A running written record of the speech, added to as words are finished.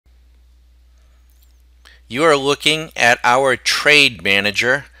You are looking at our trade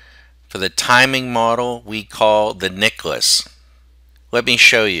manager for the timing model we call the Nicholas. Let me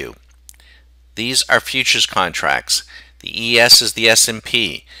show you. These are futures contracts. The ES is the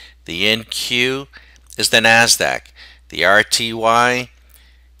S&P. The NQ is the Nasdaq. The RTY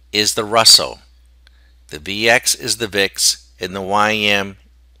is the Russell. The VX is the VIX, and the YM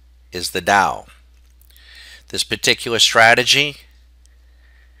is the Dow. This particular strategy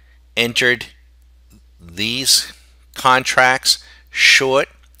entered these contracts short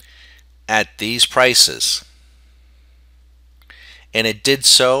at these prices, and it did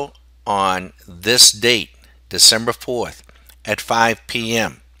so on this date, December 4th at 5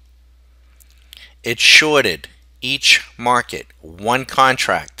 p.m. It shorted each market one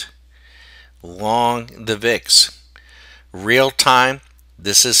contract long the VIX. Real time,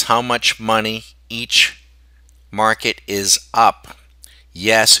 this is how much money each market is up.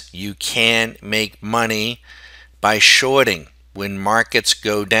 Yes, you can make money by shorting when markets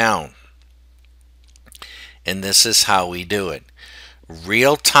go down. And this is how we do it.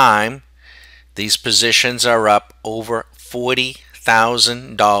 Real time, these positions are up over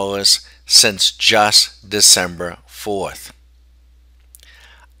 $40,000 since just December 4th.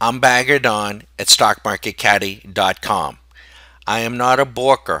 I'm Bagger Don at StockMarketCaddy.com. I am not a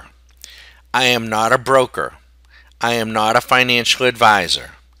broker. I am not a broker. I am not a financial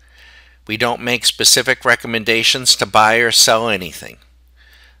advisor. We don't make specific recommendations to buy or sell anything.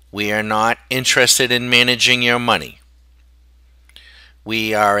 We are not interested in managing your money.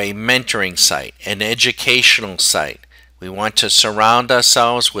 We are a mentoring site, an educational site. We want to surround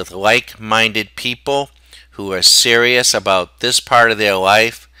ourselves with like-minded people who are serious about this part of their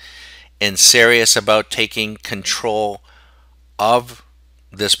life and serious about taking control of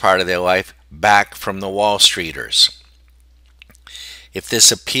this part of their life back from the Wall Streeters. If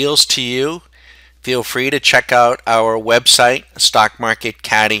this appeals to you, feel free to check out our website,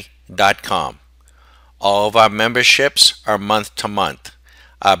 StockMarketCaddy.com. All of our memberships are month to month.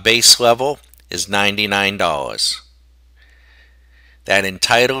 Our base level is $99. That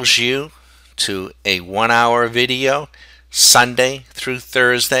entitles you to a 1-hour video Sunday through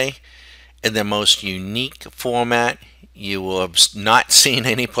Thursday in the most unique format you will have not seen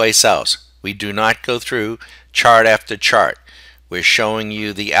anyplace else. We do not go through chart after chart. We're showing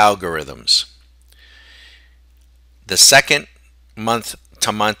you the algorithms. The second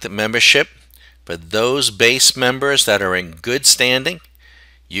month-to-month membership, for those base members that are in good standing,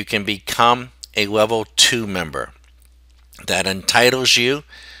 you can become a level 2 member. That entitles you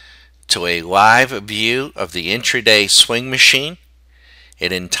to a live view of the intraday swing machine.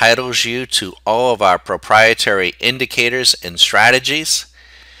 It entitles you to all of our proprietary indicators and strategies,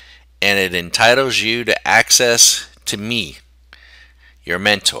 and it entitles you to access to me, your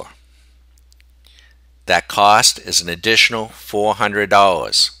mentor. That cost is an additional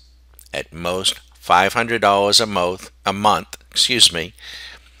 $400, at most $500 a month,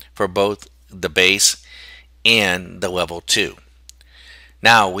 for both the base and the level 2.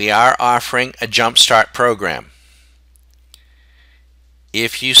 Now, we are offering a Jumpstart program.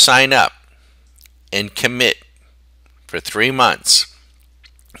 If you sign up and commit for 3 months,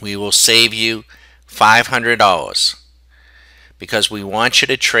 we will save you $500 because we want you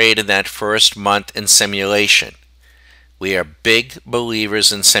to trade in that first month in simulation. We are big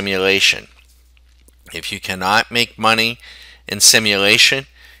believers in simulation. If you cannot make money in simulation,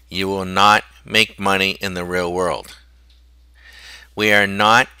 you will not make money in the real world. We are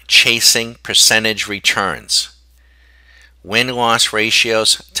not chasing percentage returns. Win-loss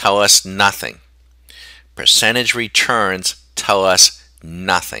ratios tell us nothing. Percentage returns tell us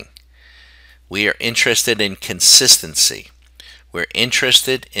nothing. We are interested in consistency. We're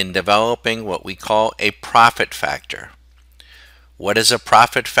interested in developing what we call a profit factor. What is a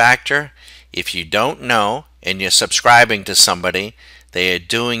profit factor? If you don't know and you're subscribing to somebody, they are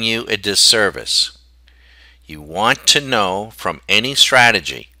doing you a disservice. You want to know from any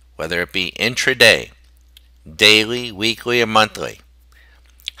strategy, whether it be intraday, daily, weekly, or monthly,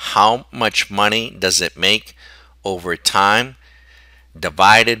 how much money does it make over time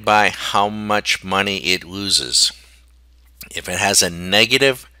divided by how much money it loses. If it has a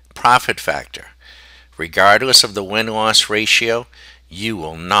negative profit factor, regardless of the win-loss ratio, you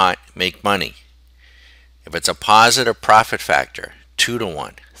will not make money. If it's a positive profit factor, 2 to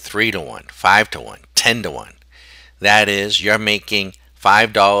 1, 3 to 1, 5 to 1, 10 to 1, that is, you're making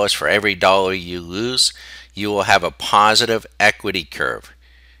 $5 for every dollar you lose, you will have a positive equity curve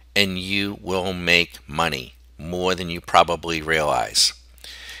and you will make money more than you probably realize.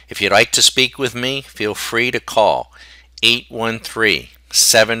 If you'd like to speak with me, feel free to call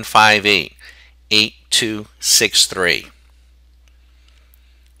 813-758-8255 8263.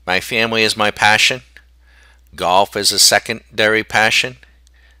 My family is my passion. Golf is a secondary passion.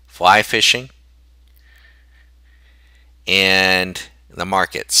 Fly fishing. And the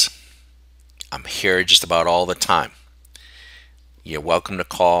markets. I'm here just about all the time. You're welcome to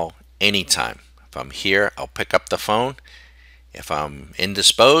call anytime. If I'm here, I'll pick up the phone. If I'm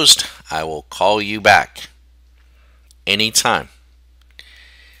indisposed, I will call you back anytime.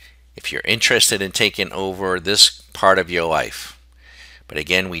 If you're interested in taking over this part of your life. But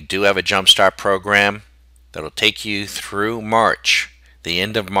again, we do have a Jumpstart program that'll take you through March, the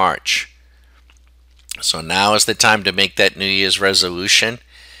end of March. So now is the time to make that New Year's resolution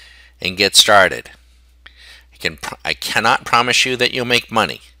and get started. I cannot promise you that you'll make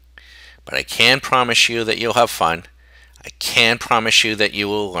money, but I can promise you that you'll have fun. I can promise you that you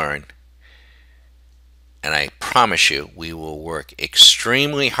will learn. And I promise you we will work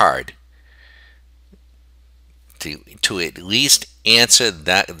extremely hard to at least answer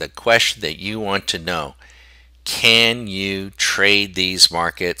the question that you want to know. Can you trade these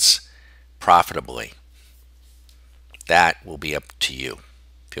markets profitably? That will be up to you.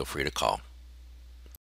 Feel free to call.